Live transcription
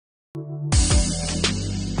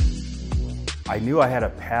I knew I had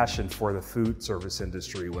a passion for the food service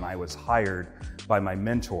industry when I was hired by my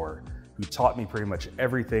mentor, who taught me pretty much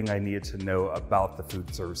everything I needed to know about the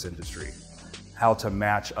food service industry. How to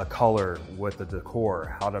match a color with the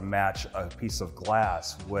decor, how to match a piece of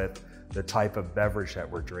glass with the type of beverage that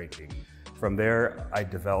we're drinking. From there, I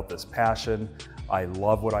developed this passion. I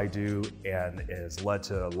love what I do, and it has led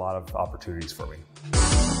to a lot of opportunities for me.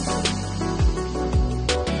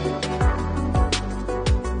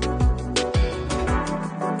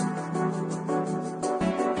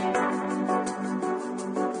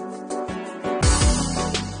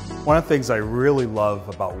 One of the things I really love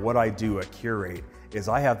about what I do at Curate is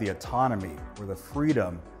I have the autonomy or the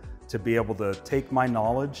freedom to be able to take my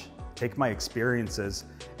knowledge, take my experiences,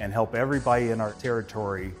 and help everybody in our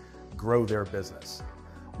territory grow their business.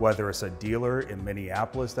 Whether it's a dealer in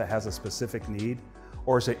Minneapolis that has a specific need,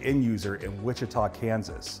 or it's an end user in Wichita,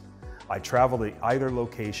 Kansas. I travel to either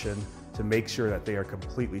location to make sure that they are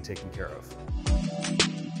completely taken care of.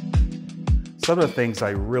 Some of the things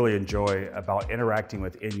I really enjoy about interacting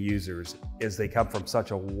with end users is they come from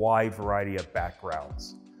such a wide variety of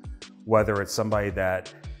backgrounds. Whether it's somebody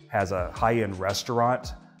that has a high-end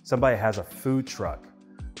restaurant, somebody has a food truck,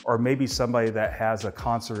 or maybe somebody that has a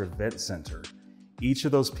concert event center. Each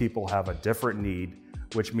of those people have a different need,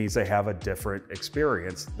 which means they have a different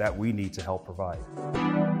experience that we need to help provide.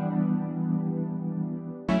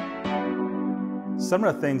 Some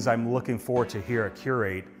of the things I'm looking forward to here at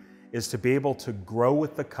Curate is to be able to grow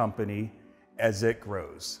with the company as it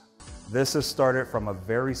grows. This has started from a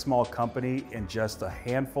very small company in just a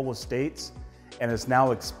handful of states, and is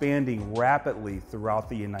now expanding rapidly throughout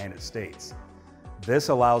the United States. This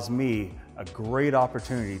allows me a great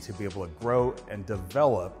opportunity to be able to grow and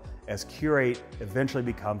develop as Curate eventually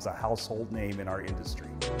becomes a household name in our industry.